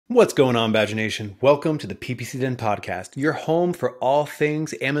What's going on, Badger Nation? Welcome to the PPC Den podcast, your home for all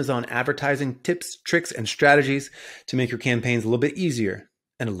things Amazon advertising tips, tricks, and strategies to make your campaigns a little bit easier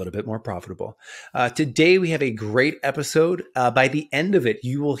and a little bit more profitable. Today, we have a great episode. By the end of it,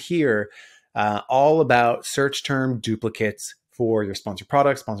 you will hear all about search term duplicates for your sponsored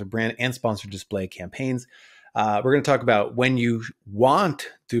product, sponsored brand, and sponsored display campaigns. We're going to talk about when you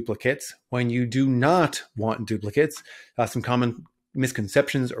want duplicates, when you do not want duplicates, some common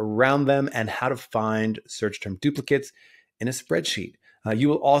misconceptions around them, and how to find search term duplicates in a spreadsheet. You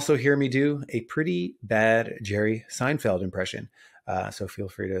will also hear me do a pretty bad Jerry Seinfeld impression, so feel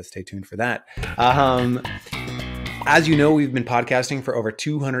free to stay tuned for that. As you know, we've been podcasting for over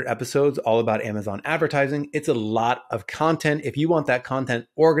 200 episodes all about Amazon advertising. It's a lot of content. If you want that content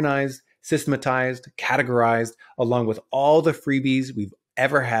organized, systematized, categorized, along with all the freebies we've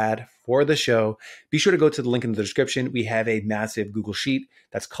ever had for the show, be sure to go to the link in the description. We have a massive Google Sheet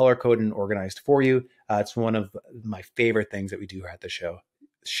that's color-coded and organized for you. It's one of my favorite things that we do here at the show,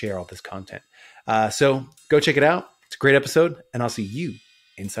 share all this content. So go check it out. It's a great episode, and I'll see you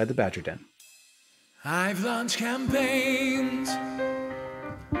inside the Badger Den. I've launched campaigns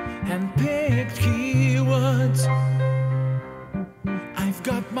and picked keywords. I've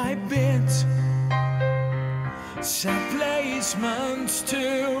got my bids, set placements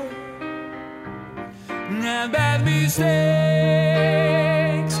too, and bad mistakes.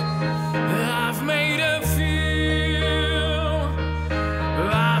 I've made a few.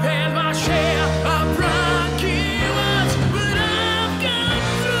 I've had my share of wrong keywords, but I've got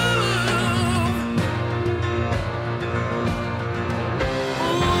through.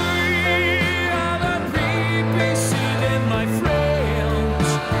 We are the PPC Den, my friends,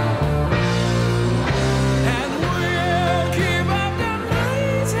 and we'll keep up the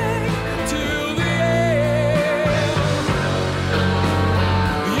rising to the end.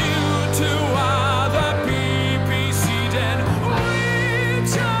 You two are the PPC Den. We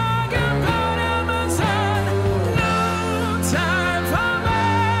talk about Amazon. No time for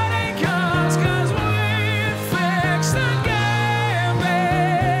manicures, 'cause we fix the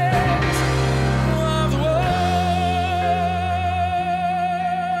gambits of the world.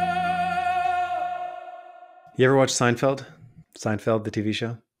 You ever watch Seinfeld? Seinfeld, the TV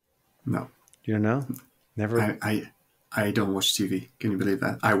show? No, You don't know? Never? I don't watch TV. Can you believe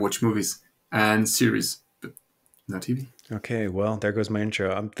that? I watch movies and series, but no TV. Okay, well, there goes my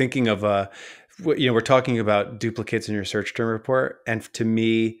intro. I'm thinking of, we're talking about duplicates in your search term report. And to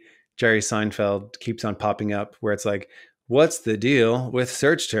me, Jerry Seinfeld keeps on popping up where it's like, what's the deal with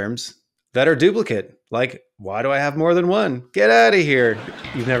search terms that are duplicate? Like, why do I have more than one? Get out of here.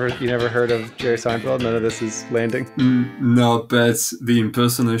 You never heard of Jerry Seinfeld? None of this is landing. No, but the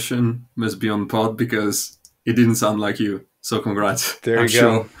impersonation must be on par because it didn't sound like you. So congrats. There I'm you go.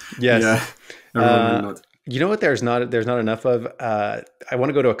 sure. Yes. Yeah. Everyone will not. You know what? There's not enough of. I want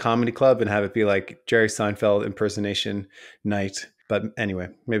to go to a comedy club and have it be like Jerry Seinfeld impersonation night. But anyway,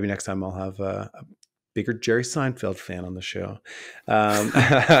 maybe next time I'll have a bigger Jerry Seinfeld fan on the show.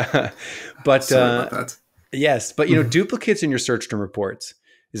 But Sorry about that. yes, but duplicates in your search term reports.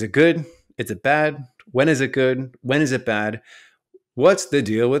 Is it good? Is it bad? When is it good? When is it bad? What's the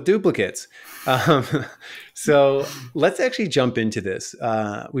deal with duplicates? So let's actually jump into this.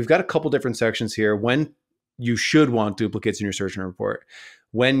 We've got a couple different sections here. When you should want duplicates in your search term report,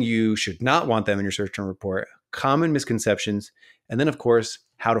 when you should not want them in your search term report, common misconceptions, and then, of course,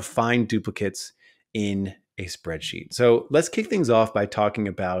 how to find duplicates in a spreadsheet. So let's kick things off by talking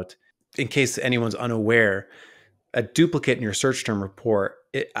about, in case anyone's unaware, a duplicate in your search term report.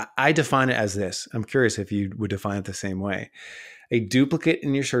 I define it as this. I'm curious if you would define it the same way. A duplicate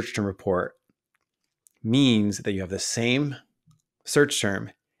in your search term report means that you have the same search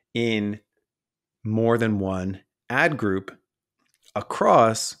term in more than one ad group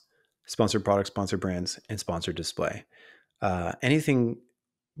across sponsored products, sponsored brands, and sponsored display.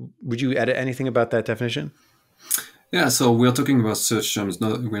 Would you edit anything about that definition? Yeah, so we're talking about search terms.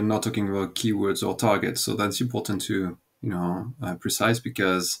 We're not talking about keywords or targets. So that's important to precise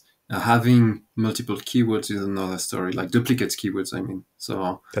because having multiple keywords is another story, like duplicates keywords, I mean.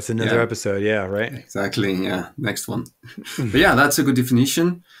 So that's another episode, yeah, right? Exactly, yeah, next one. But yeah, that's a good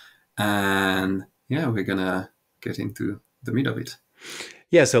definition. And yeah, we're going to get into the meat of it.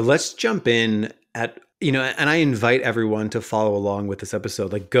 Yeah, so let's jump in at, and I invite everyone to follow along with this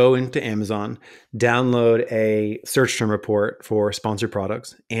episode. Like, go into Amazon, download a search term report for sponsored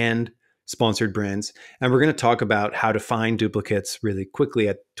products and sponsored brands. And we're going to talk about how to find duplicates really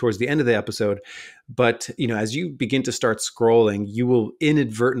quickly towards the end of the episode. But, as you begin to start scrolling, you will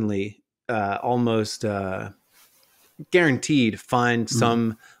inadvertently, almost guaranteed, find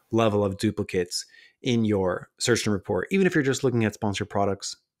some level of duplicates in your search term report, even if you're just looking at sponsored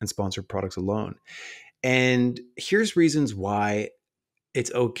products and sponsored products alone. And here's reasons why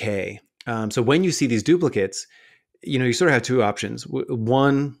it's okay. So when you see these duplicates, you sort of have two options.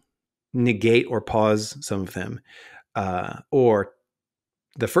 One, negate or pause some of them. Or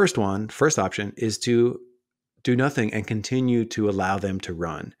the first option is to do nothing and continue to allow them to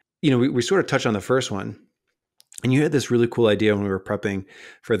run. We sort of touched on the first one. And you had this really cool idea when we were prepping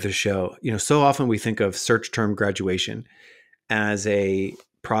for the show. So often we think of search term graduation as a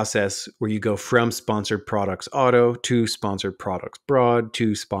process where you go from sponsored products auto to sponsored products broad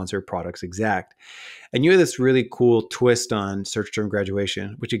to sponsored products exact. And you have this really cool twist on search term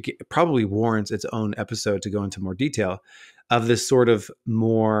graduation, which it probably warrants its own episode to go into more detail, of this sort of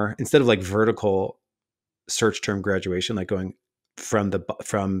more, instead of like vertical search term graduation, like going from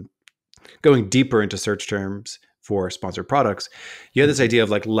going deeper into search terms for sponsored products, you have this idea of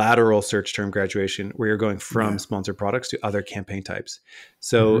like lateral search term graduation, where you're going from sponsored products to other campaign types.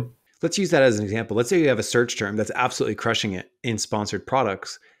 So let's use that as an example. Let's say you have a search term that's absolutely crushing it in sponsored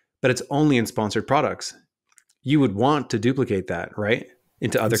products, but it's only in sponsored products. You would want to duplicate that, right?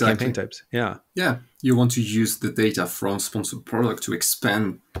 Into other campaign types. Yeah. Yeah. You want to use the data from sponsored product to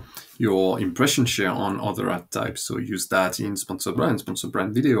expand your impression share on other ad types. So use that in sponsored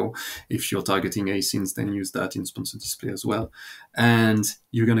brand video. If you're targeting ASINs, then use that in sponsored display as well. And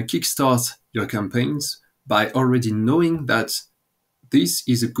you're going to kickstart your campaigns by already knowing that this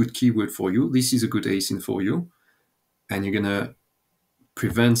is a good keyword for you. This is a good ASIN for you. And you're going to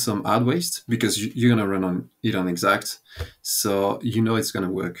prevent some ad waste because you're going to run it on exact. So it's going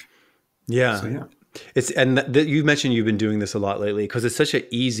to work. Yeah. So, yeah. You mentioned you've been doing this a lot lately because it's such an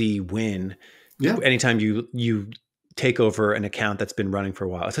easy win. Yeah. Anytime you take over an account that's been running for a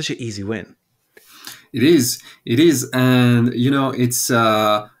while, it's such an easy win. It is. And, it's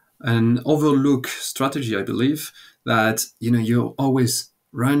an overlooked strategy, I believe, that, you're always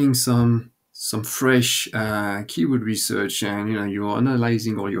running some fresh keyword research, and you're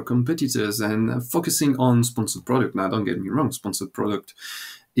analyzing all your competitors and focusing on sponsored product. Now, don't get me wrong, sponsored product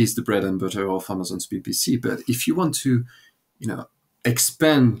is the bread and butter of Amazon's PPC. But if you want to,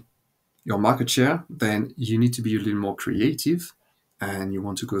 expand your market share, then you need to be a little more creative, and you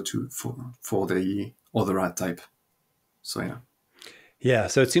want to go for the other ad type. So yeah. Yeah.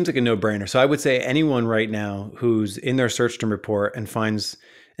 So it seems like a no-brainer. So I would say anyone right now who's in their search term report and finds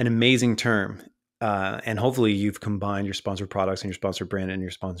an amazing term, and hopefully you've combined your sponsored products and your sponsored brand and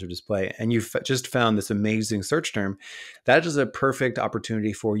your sponsored display, and you've just found this amazing search term, that is a perfect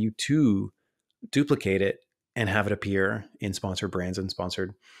opportunity for you to duplicate it and have it appear in sponsored brands and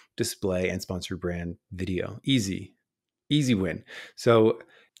sponsored display and sponsored brand video. Easy win. So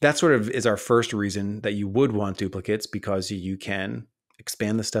that sort of is our first reason that you would want duplicates, because you can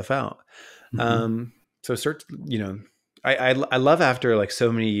expand the stuff out. So search, I love, after like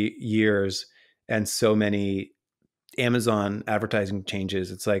so many years and so many Amazon advertising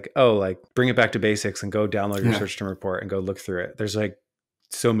changes, it's like, bring it back to basics and go download your search term report and go look through it. There's like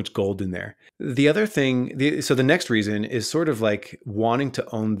so much gold in there. The other thing, so the next reason is sort of like wanting to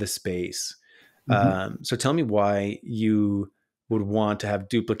own the space. So tell me why you would want to have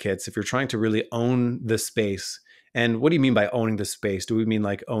duplicates if you're trying to really own the space. And what do you mean by owning the space? Do we mean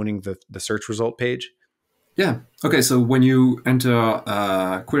like owning the search result page? Yeah. Okay. So when you enter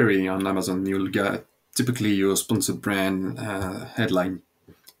a query on Amazon, you'll get typically your sponsored brand headline,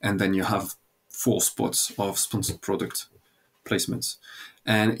 and then you have 4 spots of sponsored product placements.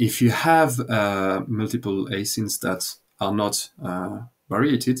 And if you have multiple ASINs that are not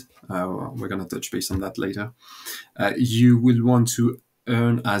variated, we're going to touch base on that later, you will want to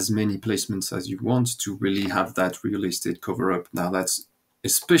earn as many placements as you want to really have that real estate cover up. Now, that's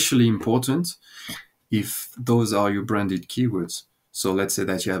especially important if those are your branded keywords. So let's say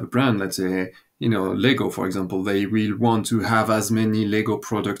that you have a brand, let's say, Lego, for example, they will want to have as many Lego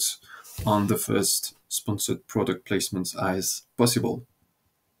products on the first sponsored product placements as possible.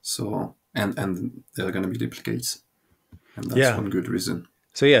 So, and there are going to be duplicates. And that's one good reason.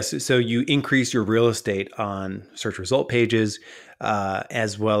 So yes, so you increase your real estate on search result pages,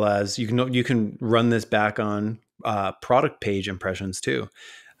 as well as you can run this back on product page impressions too.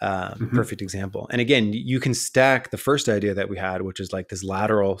 Perfect example. And again, you can stack the first idea that we had, which is like this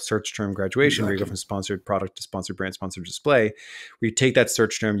lateral search term graduation, where you go from sponsored product to sponsored brand, sponsored display, where you take that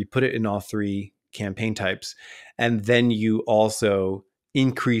search term, you put it in all 3 campaign types, and then you also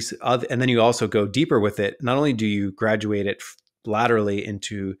increase, and then you also go deeper with it. Not only do you graduate it laterally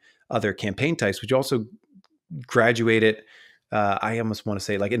into other campaign types, but you also graduate it I almost want to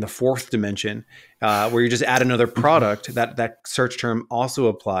say like in the fourth dimension, where you just add another product, that search term also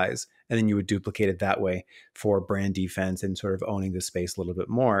applies. And then you would duplicate it that way for brand defense and sort of owning the space a little bit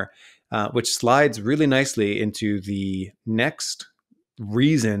more, which slides really nicely into the next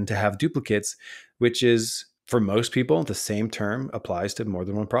reason to have duplicates, which is for most people, the same term applies to more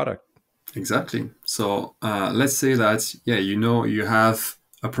than one product. Exactly. So let's say that, you have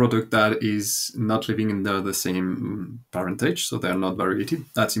a product that is not living under the same parentage, so they're not variated.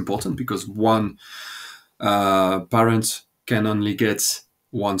 That's important because one parent can only get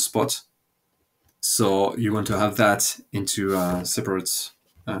one spot. So you want to have that into separate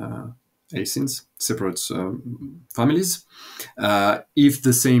ASINs, separate families. If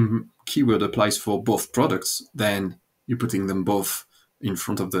the same keyword applies for both products, then you're putting them both in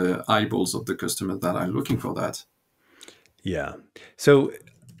front of the eyeballs of the customers that are looking for that. Yeah. So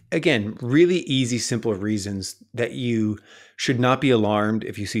again, really easy, simple reasons that you should not be alarmed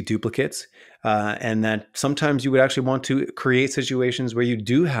if you see duplicates, and that sometimes you would actually want to create situations where you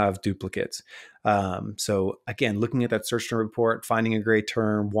do have duplicates. So again, looking at that search term report, finding a great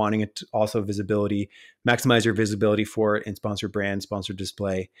term, wanting it to also visibility, maximize your visibility for it in sponsored brand, sponsored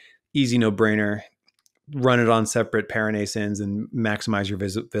display, easy no-brainer. Run it on separate parent ASINs and maximize your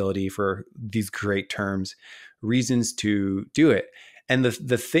visibility for these great terms, reasons to do it. And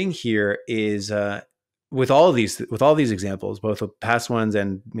the thing here is with all these examples, both the past ones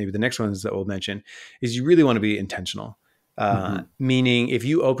and maybe the next ones that we'll mention, is you really want to be intentional. Meaning, if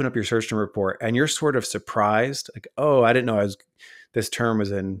you open up your search term report and you're sort of surprised, like, oh, I didn't know this term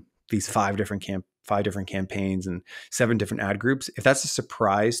was in these five different campaigns and 7 different ad groups. If that's a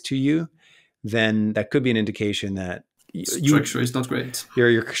surprise to you, then that could be an indication that structure is not great.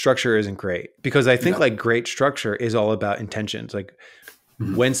 Your structure isn't great, because I think like great structure is all about intentions. Like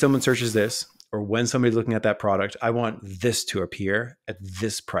when someone searches this, or when somebody's looking at that product, I want this to appear at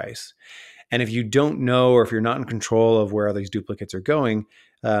this price. And if you don't know, or if you're not in control of where these duplicates are going,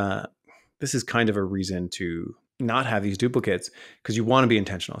 this is kind of a reason to not have these duplicates, because you want to be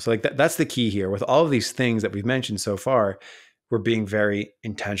intentional. So like that's the key here. With all of these things that we've mentioned so far, we're being very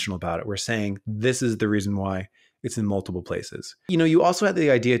intentional about it. We're saying this is the reason why it's in multiple places. You also had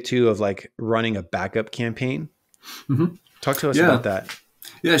the idea too of like running a backup campaign. Talk to us about that.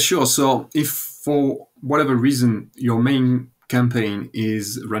 Yeah, sure. So if for whatever reason your main campaign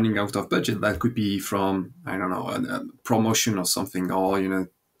is running out of budget, that could be from, I don't know, a promotion or something, or,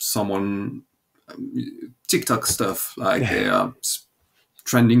 someone TikTok stuff, like they are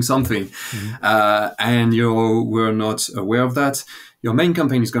trending something, and you were not aware of that, your main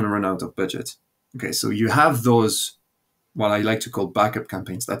campaign is going to run out of budget. Okay, so you have those, what I like to call backup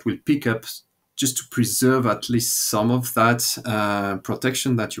campaigns, that will pick up just to preserve at least some of that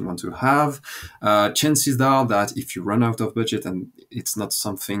protection that you want to have. Chances are that if you run out of budget and it's not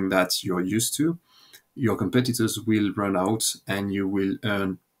something that you're used to, your competitors will run out and you will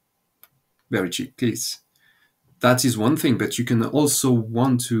earn very cheap clicks. That is one thing, but you can also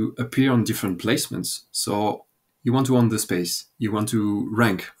want to appear on different placements. So you want to own the space. You want to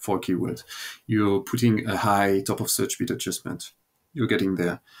rank for a keyword. You're putting a high top of search bid adjustment. You're getting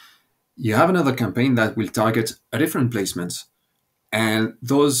there. You have another campaign that will target a different placement. And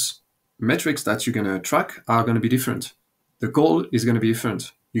those metrics that you're going to track are going to be different. The goal is going to be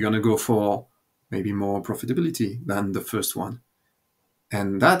different. You're going to go for maybe more profitability than the first one.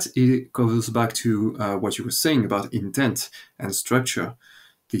 And that it goes back to what you were saying about intent and structure.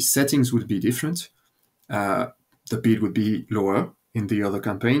 The settings would be different. The bid would be lower in the other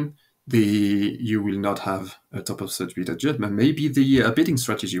campaign. You will not have a top of search bid adjustment. Maybe the bidding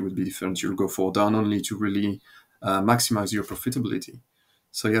strategy would be different. You'll go for down only to really maximize your profitability.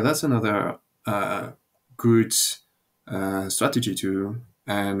 So yeah, that's another good strategy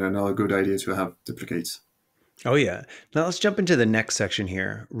and another good idea to have duplicates. Oh yeah. Now let's jump into the next section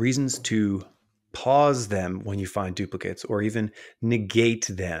here. Reasons to pause them when you find duplicates, or even negate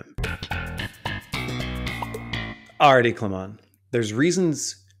them. Alrighty, Clement. There's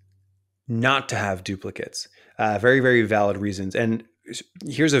reasons not to have duplicates. Very, very valid reasons. And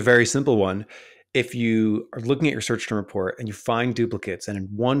here's a very simple one. If you are looking at your search term report and you find duplicates, and in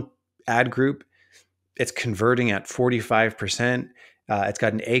one ad group, it's converting at 45%, it's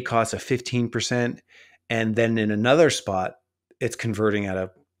got an ACoS of 15%, and then in another spot, it's converting at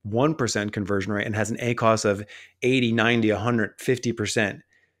a 1% conversion rate and has an ACoS of 80, 90, 150%.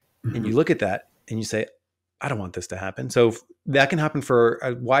 And you look at that and you say, I don't want this to happen. So that can happen for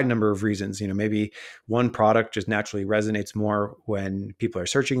a wide number of reasons. Maybe one product just naturally resonates more when people are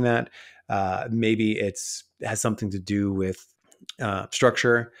searching that. Maybe it has something to do with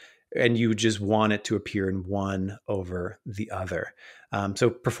structure. and you just want it to appear in one over the other. So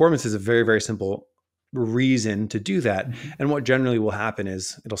performance is a very, very simple reason to do that. And what generally will happen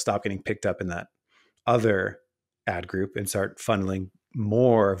is it'll stop getting picked up in that other ad group and start funneling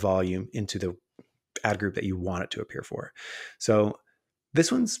more volume into the ad group that you want it to appear for. So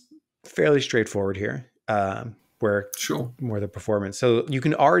this one's fairly straightforward here, where Sure. more the performance. So you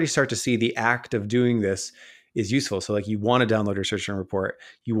can already start to see the act of doing this is useful. So like you want to download your search term report,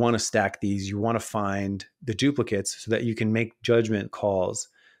 you want to stack these, you want to find the duplicates so that you can make judgment calls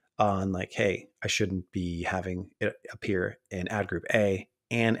on like, hey, I shouldn't be having it appear in ad group A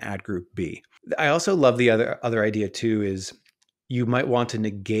and ad group B. I also love the other idea too, is you might want to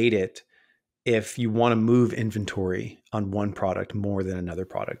negate it if you want to move inventory on one product more than another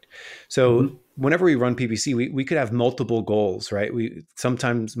product. So whenever we run PPC, we could have multiple goals, right? We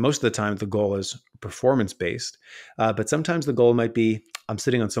sometimes, most of the time, the goal is performance based, but sometimes the goal might be, I'm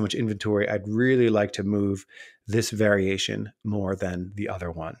sitting on so much inventory, I'd really like to move this variation more than the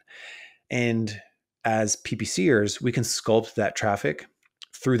other one. And as PPCers, we can sculpt that traffic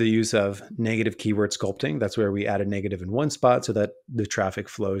through the use of negative keyword sculpting. That's where we add a negative in one spot so that the traffic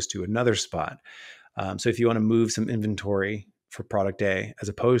flows to another spot. So if you want to move some inventory for product A as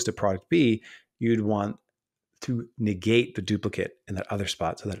opposed to product B, you'd want to negate the duplicate in that other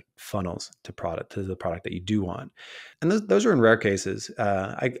spot so that it funnels to the product that you do want. And those are in rare cases.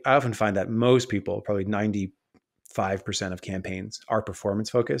 I often find that most people, probably 95% of campaigns, are performance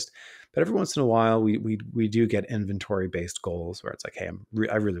focused, but every once in a while we do get inventory based goals where it's like, hey,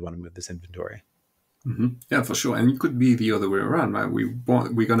 I really want to move this inventory. Yeah, for sure. And it could be the other way around, right?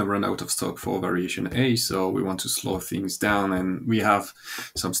 We're going to run out of stock for variation A, so we want to slow things down, and we have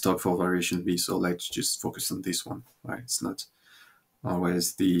some stock for variation B, so let's just focus on this one, right? It's not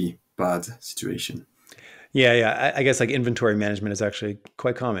always the bad situation. Yeah. I guess like inventory management is actually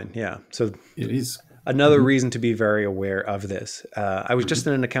quite common. Yeah. So it is another reason to be very aware of this. I was just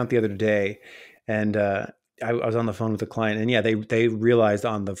in an account the other day, and I was on the phone with a client, and yeah, they realized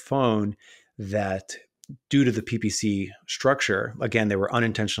on the phone that due to the PPC structure, again, they were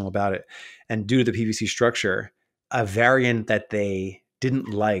unintentional about it, and due to the PPC structure, a variant that they didn't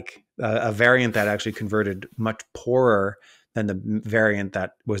like, a variant that actually converted much poorer than the variant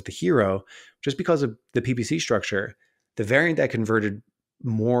that was the hero, just because of the PPC structure, the variant that converted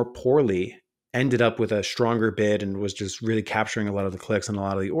more poorly ended up with a stronger bid and was just really capturing a lot of the clicks and a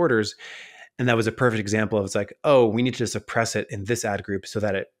lot of the orders. And that was a perfect example of, it's like, oh, we need to suppress it in this ad group so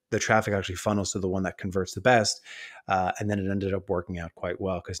that the traffic actually funnels to the one that converts the best. And then it ended up working out quite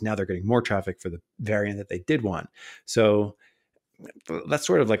well because now they're getting more traffic for the variant that they did want. So that's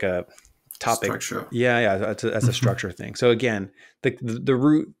sort of like a topic. Structure. Yeah. That's a structure thing. So again, the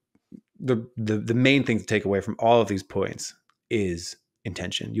root, the main thing to take away from all of these points is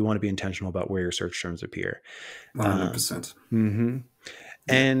intention. You want to be intentional about where your search terms appear. 100%.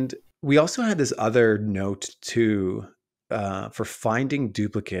 And we also had this other note too, for finding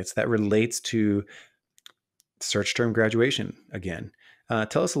duplicates that relates to search term graduation again.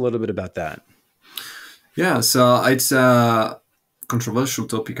 Tell us a little bit about that. Yeah, so it's a controversial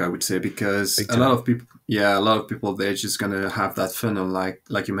topic, I would say, because a lot of people, they're just gonna have that funnel,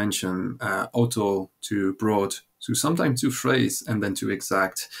 like you mentioned, auto to broad to sometimes to phrase and then to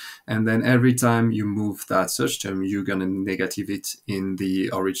exact, and then every time you move that search term, you're gonna negative it in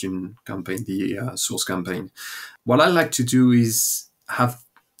the origin campaign, the source campaign. What I like to do is have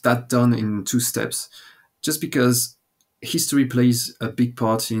that done in 2 steps, just because history plays a big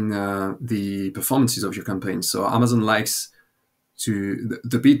part in the performances of your campaign. So Amazon likes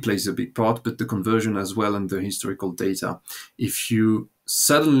the bid plays a big part, but the conversion as well and the historical data. If you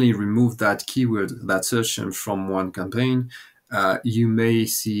suddenly remove that keyword, that search term from one campaign, you may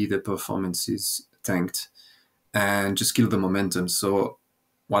see the performances tanked and just kill the momentum. So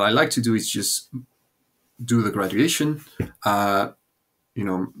what I like to do is just do the graduation,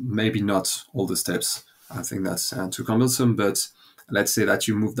 maybe not all the steps. I think that's too cumbersome, but let's say that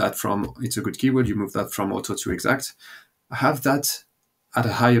you move that from, it's a good keyword, you move that from auto to exact. Have that at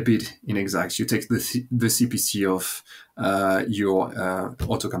a higher bid in exact. You take the CPC of your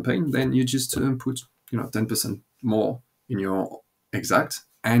auto campaign, then you just put 10% more in your exact,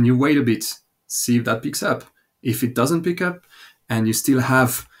 and you wait a bit, see if that picks up. If it doesn't pick up, and you still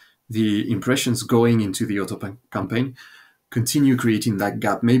have the impressions going into the auto campaign, continue creating that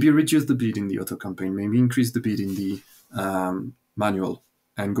gap. Maybe reduce the bid in the auto campaign, maybe increase the bid in the manual,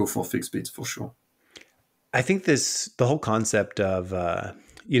 and go for fixed bids for sure. I think the whole concept of, I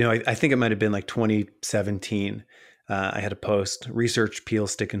think it might have been like 2017. I had a post, research, peel,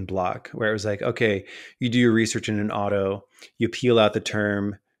 stick, and block, where it was like, okay, you do your research in an auto, you peel out the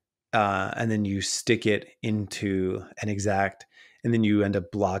term, and then you stick it into an exact, and then you end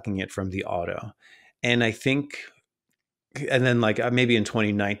up blocking it from the auto. And I think, and then like maybe in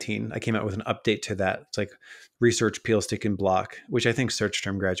 2019, I came out with an update to that. It's like research, peel, stick, and block, which I think search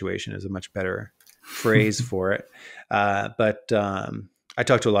term graduation is a much better phrase for it. But I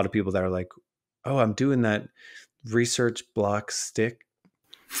talked to a lot of people that are like, oh, I'm doing that research, block, stick.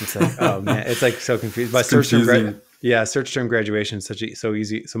 It's like, oh man, it's like so confused. But search term, search term graduation is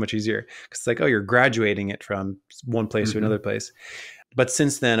so much easier, because it's like, oh, you're graduating it from one place to another place. But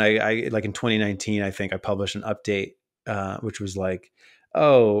since then, I like in 2019, I think I published an update, which was like,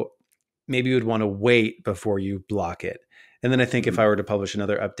 oh, maybe you would want to wait before you block it. And then I think if I were to publish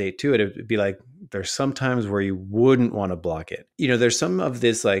another update to it, it'd be like, there's some times where you wouldn't want to block it. You know, there's some of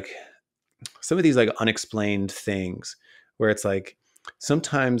these like unexplained things where it's like,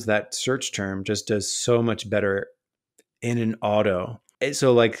 sometimes that search term just does so much better in an auto.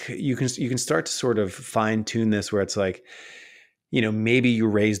 So like you can start to sort of fine tune this, where it's like, you know, maybe you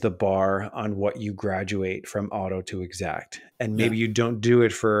raise the bar on what you graduate from auto to exact, and maybe you don't do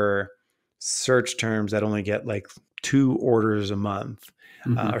it for search terms that only get like 2 orders a month,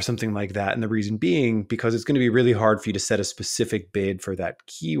 or something like that. And the reason being, because it's going to be really hard for you to set a specific bid for that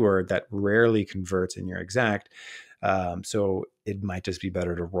keyword that rarely converts in your exact. So it might just be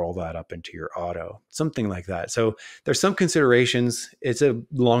better to roll that up into your auto, something like that. So there's some considerations. It's a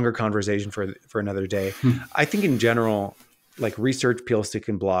longer conversation for another day. I think in general, like research, peel, stick,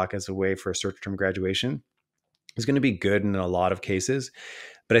 and block as a way for a search term graduation is going to be good in a lot of cases.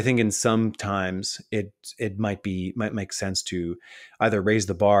 But I think in some times it might make sense to either raise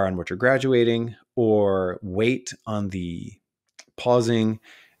the bar on what you're graduating, or wait on the pausing,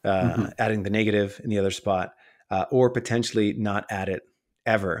 adding the negative in the other spot, or potentially not add it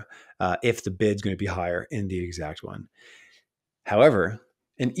ever if the bid's going to be higher in the exact one. However,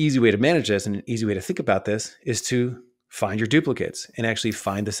 an easy way to manage this and an easy way to think about this is to find your duplicates and actually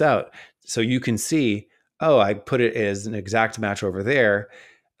find this out. So you can see, oh, I put it as an exact match over there.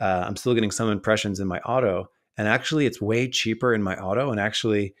 I'm still getting some impressions in my auto, and actually it's way cheaper in my auto, and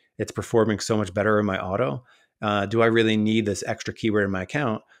actually it's performing so much better in my auto. Do I really need this extra keyword in my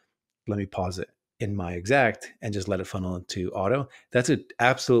account? Let me pause it in my exact and just let it funnel into auto. That's an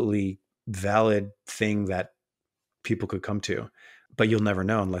absolutely valid thing that people could come to, but you'll never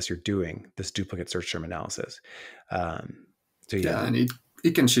know unless you're doing this duplicate search term analysis. And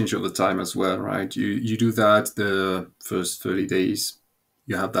it can change over time as well, right? You do that the first 30 days,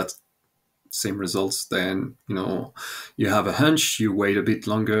 you have that same results. Then, you know, you have a hunch, you wait a bit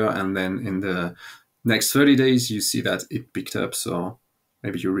longer, and then in the next 30 days, you see that it picked up. So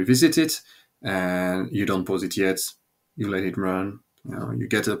maybe you revisit it and you don't pause it yet. You let it run. You know, you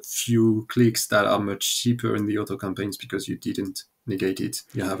get a few clicks that are much cheaper in the auto campaigns because you didn't negate it.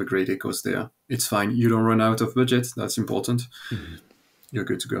 You have a great echoes there. It's fine. You don't run out of budget. That's important. You're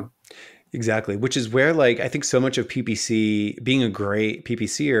good to go. Exactly. Which is where, like, I think so much of PPC, being a great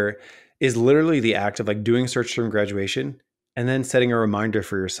PPCer, is literally the act of like doing search term graduation and then setting a reminder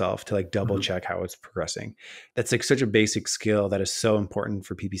for yourself to like double check how it's progressing. That's like such a basic skill that is so important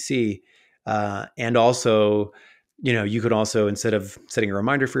for PPC. And also, you know, you could also, instead of setting a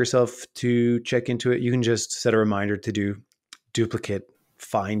reminder for yourself to check into it, you can just set a reminder to do duplicate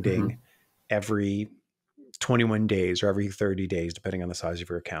finding every 21 days or every 30 days, depending on the size of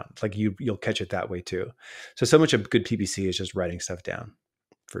your account. Like you'll catch it that way too. So much of good PPC is just writing stuff down,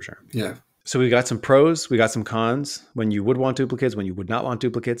 for sure. Yeah. So we got some pros, we got some cons, when you would want duplicates, when you would not want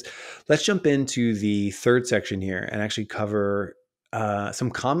duplicates. Let's jump into the third section here and actually cover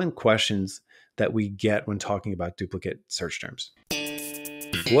some common questions that we get when talking about duplicate search terms.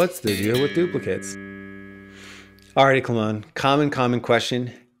 What's the deal with duplicates? Alrighty, Clement, common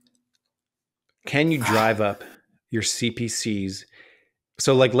question. Can you drive up your CPCs?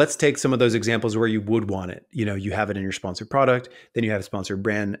 So like, let's take some of those examples where you would want it. You know, you have it in your sponsored product, then you have sponsored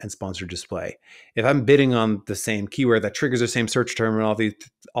brand and sponsored display. If I'm bidding on the same keyword that triggers the same search term and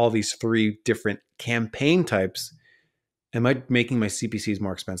all these 3 different campaign types, am I making my CPCs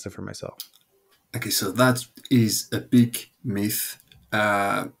more expensive for myself? Okay, so that is a big myth.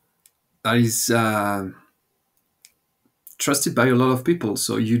 That is trusted by a lot of people.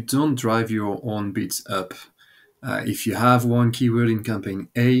 So you don't drive your own bids up. If you have one keyword in campaign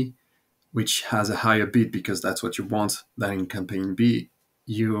A, which has a higher bid because that's what you want, than in campaign B,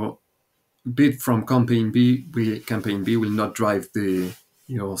 your bid from campaign B will not drive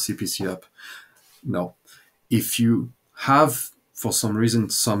your CPC up. No. If you have, for some reason,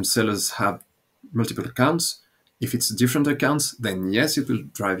 some sellers have multiple accounts, if it's different accounts, then yes, it will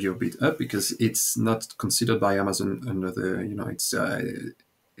drive your bid up because it's not considered by Amazon under the, you know,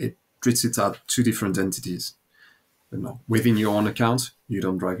 treats it as two different entities. But no, within your own account, you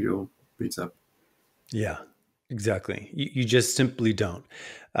don't drive your bids up. Yeah, exactly. You just simply don't.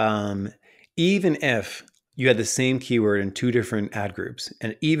 Even if you had the same keyword in two different ad groups,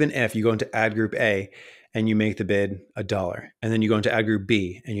 and even if you go into ad group A and you make the bid $1, and then you go into ad group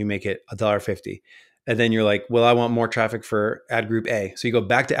B and you make it $1.50, and then you're like, well, I want more traffic for ad group A. So you go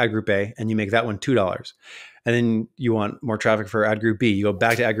back to ad group A and you make that one $2. And then you want more traffic for ad group B. You go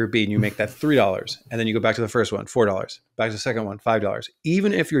back to ad group B and you make that $3. And then you go back to the first one, $4. Back to the second one, $5.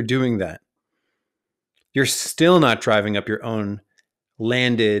 Even if you're doing that, you're still not driving up your own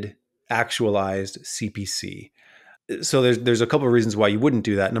landed, actualized CPC. So there's a couple of reasons why you wouldn't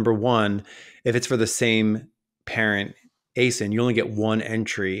do that. Number one, if it's for the same parent ASIN, you only get one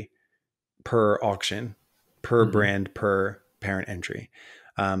entry per auction, per brand, per parent entry.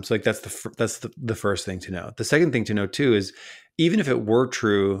 So like that's the first thing to know. The second thing to know too is even if it were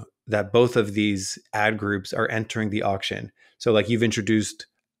true that both of these ad groups are entering the auction, so like you've introduced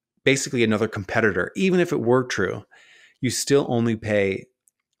basically another competitor, even if it were true, you still only pay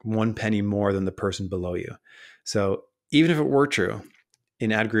 1 penny more than the person below you. So even if it were true,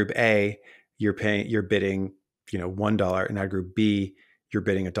 in ad group A, you're bidding, $1. In ad group B, you're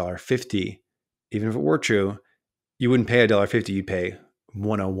bidding $1.50. Even if it were true, you wouldn't pay $1.50, you'd pay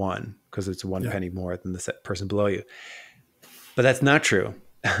 101 because it's 1 penny more than the person below you. But that's not true.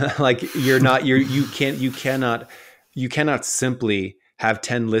 Like you cannot simply have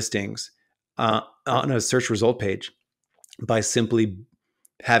 10 listings on a search result page by simply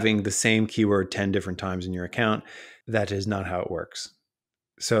having the same keyword 10 different times in your account. That is not how it works.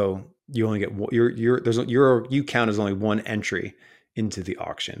 So you only get you count as only one entry into the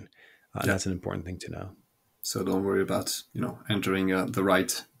auction. That's an important thing to know. So don't worry about entering the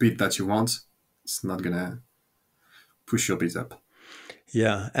right bid that you want. It's not gonna push your bid up.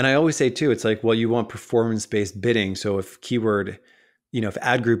 Yeah, and I always say too, it's like, well, you want performance-based bidding. So if keyword, if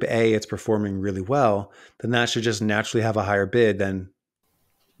ad group A it's performing really well, then that should just naturally have a higher bid than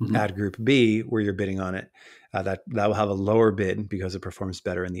ad group B where you're bidding on it. That will have a lower bid because it performs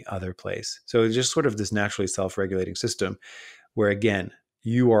better in the other place. So it's just sort of this naturally self-regulating system where, again,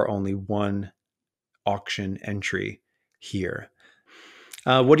 you are only one auction entry here.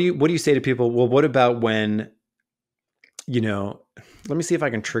 What do you say to people? Well, what about when, let me see if I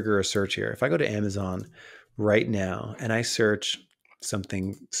can trigger a search here. If I go to Amazon right now and I search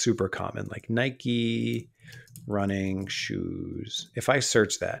something super common like Nike running shoes, if I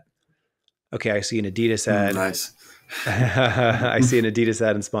search that, okay, I see an Adidas ad. Nice. I see an Adidas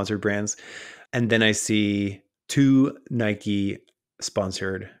ad in sponsored brands. And then I see 2 Nike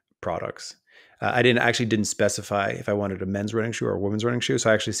sponsored products. I didn't specify if I wanted a men's running shoe or a women's running shoe.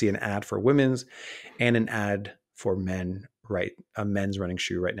 So I actually see an ad for women's and an ad for men, right? A men's running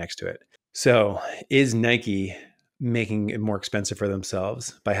shoe right next to it. So is Nike making it more expensive for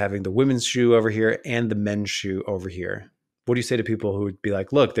themselves by having the women's shoe over here and the men's shoe over here? What do you say to people who would be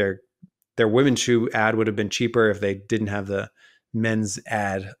like, look, their women's shoe ad would have been cheaper if they didn't have the men's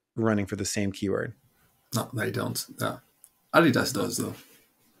ad running for the same keyword? No, they don't. Yeah. Adidas does though.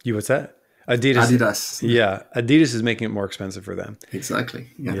 What's that? Adidas. Yeah. Adidas is making it more expensive for them. Exactly.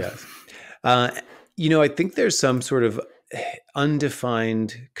 Yeah. Yes. I think there's some sort of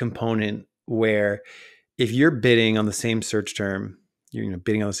undefined component where if you're bidding on the same search term, you're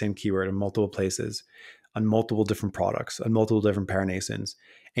bidding on the same keyword in multiple places, on multiple different products, on multiple different parent ASINs,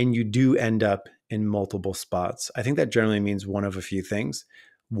 and you do end up in multiple spots. I think that generally means one of a few things.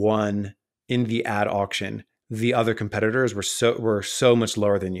 One, in the ad auction, the other competitors were so much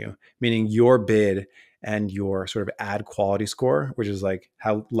lower than you, meaning your bid and your sort of ad quality score, which is like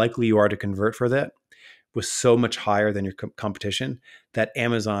how likely you are to convert for that, was so much higher than your competition that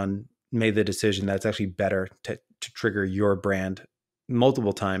Amazon made the decision that it's actually better to trigger your brand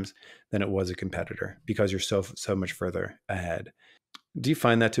multiple times than it was a competitor because you're so much further ahead. Do you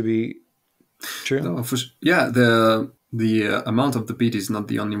find that to be true? No, yeah. The amount of the bid is not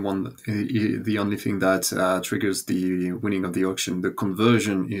the only one. The only thing that triggers the winning of the auction. The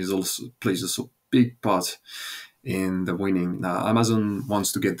conversion plays a so big part in the winning. Now, Amazon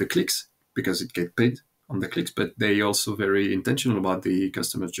wants to get the clicks because it gets paid on the clicks, but they also very intentional about the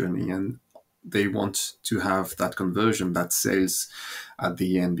customer journey and they want to have that conversion, that sales at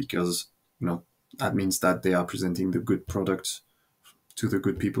the end, because that means that they are presenting the good product to the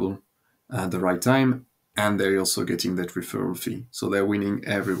good people at the right time, and they're also getting that referral fee. So they're winning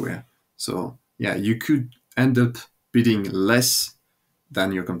everywhere. So yeah, you could end up bidding less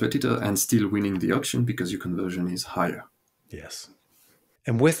than your competitor and still winning the auction because your conversion is higher. Yes.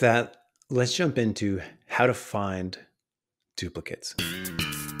 And with that, let's jump into how to find duplicates.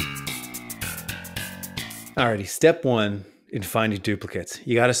 Alrighty, step one in finding duplicates.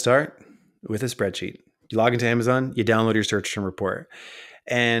 You got to start with a spreadsheet. You log into Amazon, you download your search term report.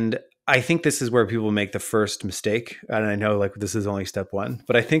 And I think this is where people make the first mistake. And I know like this is only step one,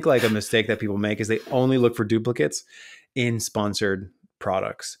 but I think like a mistake that people make is they only look for duplicates in sponsored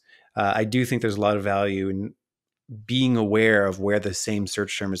products. I do think there's a lot of value in being aware of where the same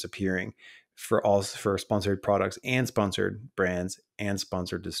search term is appearing for sponsored products and sponsored brands and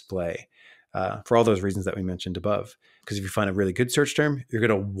sponsored display. For all those reasons that we mentioned above. Because if you find a really good search term, you're going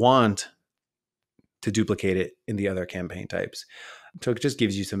to want to duplicate it in the other campaign types. So it just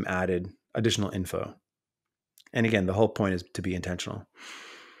gives you some additional info. And again, the whole point is to be intentional.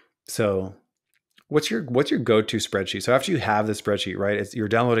 So what's your go-to spreadsheet? So after you have the spreadsheet, right, you're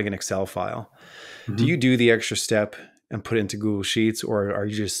downloading an Excel file. Mm-hmm. Do you do the extra step and put it into Google Sheets, or are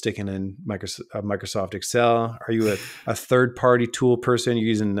you just sticking in Microsoft Excel? Are you a third-party tool person? You're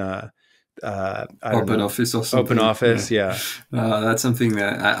using Open Office or something. Open Office, yeah. That's something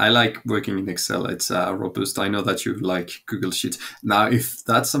that I like working in Excel. It's robust. I know that you like Google Sheets. Now, if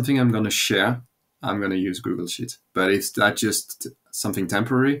that's something I'm going to share, I'm going to use Google Sheets. But if that's just something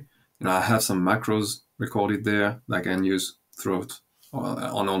temporary, I have some macros recorded there that I can use throughout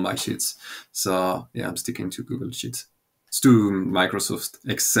on all my sheets. So yeah, I'm sticking to Google Sheets. It's to Microsoft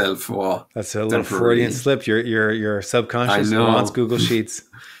Excel for that's a little Freudian slip. Your subconscious wants Google Sheets.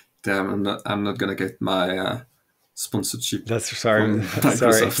 Damn, I'm not gonna get my sponsorship. Sorry.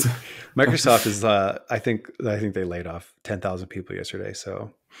 Microsoft is. I think they laid off 10,000 people yesterday.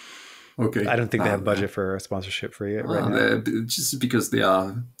 So okay, I don't think they have budget for a sponsorship for you right now. Just because they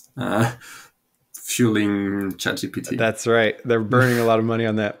are fueling ChatGPT. That's right. They're burning a lot of money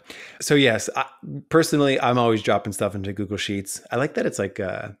on that. So yes, personally, I'm always dropping stuff into Google Sheets. I like that it's like,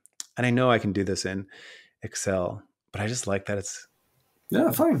 and I know I can do this in Excel, but I just like that it's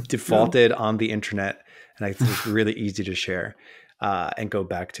fine defaulted on the internet, and it's just really easy to share and go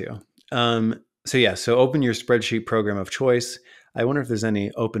back to. So open your spreadsheet program of choice. I wonder if there's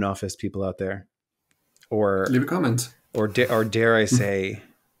any Open Office people out there, or leave a comment, or dare I say,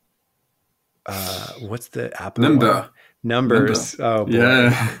 what's the app? Numbers. Oh boy.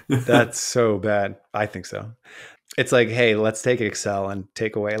 Yeah. That's so bad. I think so. It's like, hey, let's take Excel and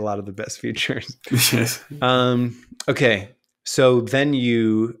take away a lot of the best features. Yes. Okay. So then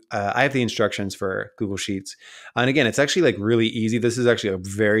I have the instructions for Google Sheets. And again, it's actually like really easy. This is actually a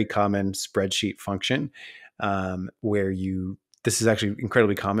very common spreadsheet function where this is actually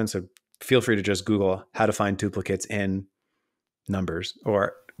incredibly common. So feel free to just Google how to find duplicates in Numbers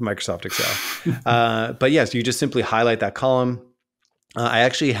or Microsoft Excel. But yes, you just simply highlight that column. I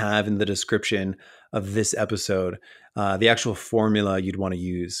actually have in the description of this episode the actual formula you'd want to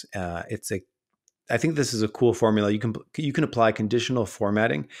use. I think this is a cool formula. You can apply conditional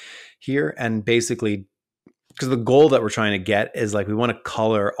formatting here, and basically, because the goal that we're trying to get is like we want to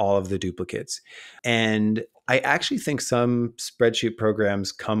color all of the duplicates. And I actually think some spreadsheet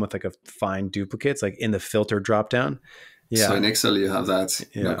programs come with like a find duplicates, like in the filter dropdown. Yeah. So in Excel, you have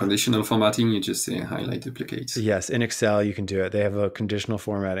that conditional formatting. You just say highlight duplicates. Yes, in Excel, you can do it. They have a conditional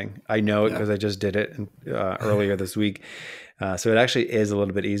formatting. I know it because I just did it earlier this week. So it actually is a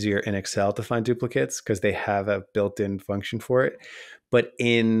little bit easier in Excel to find duplicates because they have a built-in function for it. But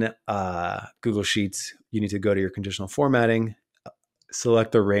in Google Sheets, you need to go to your conditional formatting,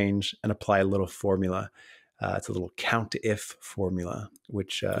 select the range, and apply a little formula. It's a little count if formula,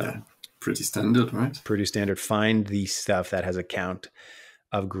 which... pretty standard, right? Pretty standard. Find the stuff that has a count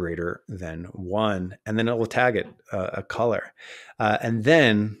of greater than 1, and then it will tag it a color. And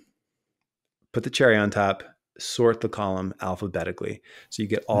then put the cherry on top, sort the column alphabetically. So you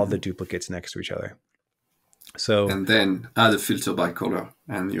get all the duplicates next to each other. And then add a filter by color,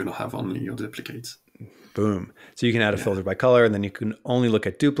 and you'll have only your duplicates. Boom. So you can add a filter by color, and then you can only look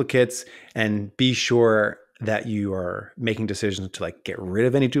at duplicates and be sure that you are making decisions to like get rid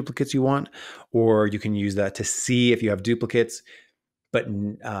of any duplicates you want, or you can use that to see if you have duplicates, but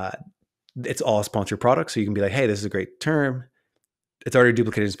it's all sponsored products. So you can be like, hey, this is a great term. It's already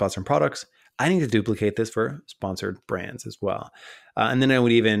duplicated in sponsored products. I need to duplicate this for sponsored brands as well. And then I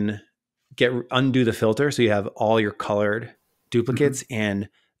would even undo the filter. So you have all your colored duplicates and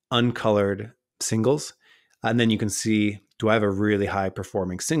uncolored singles. And then you can see, do I have a really high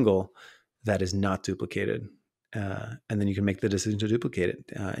performing single that is not duplicated? And then you can make the decision to duplicate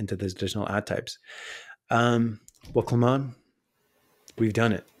it into those additional ad types. Well, Clement, we've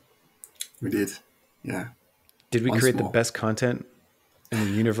done it. We did. Yeah. Did we create the best content in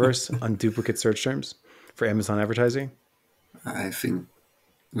the universe on duplicate search terms for Amazon advertising? I think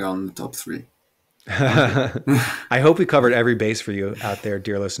we're on the top 3. I hope we covered every base for you out there,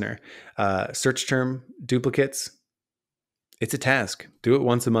 dear listener. Search term duplicates. It's a task. Do it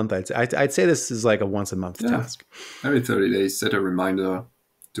once a month. I'd say this is like a once a month task. Every 30 days, set a reminder,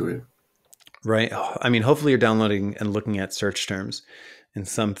 do it. Right. I mean, hopefully you're downloading and looking at search terms in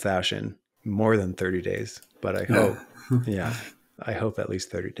some fashion more than 30 days. But I hope, I hope at least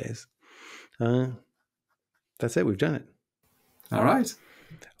 30 days. That's it. We've done it. All right.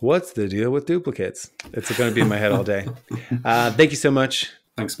 What's the deal with duplicates? It's going to be in my head all day. Thank you so much.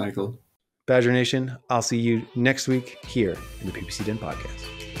 Thanks, Michael. Badger Nation. I'll see you next week here in the PPC Den podcast.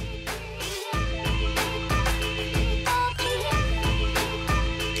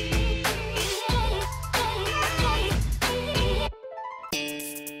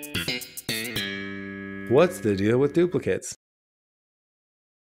 What's the deal with duplicates?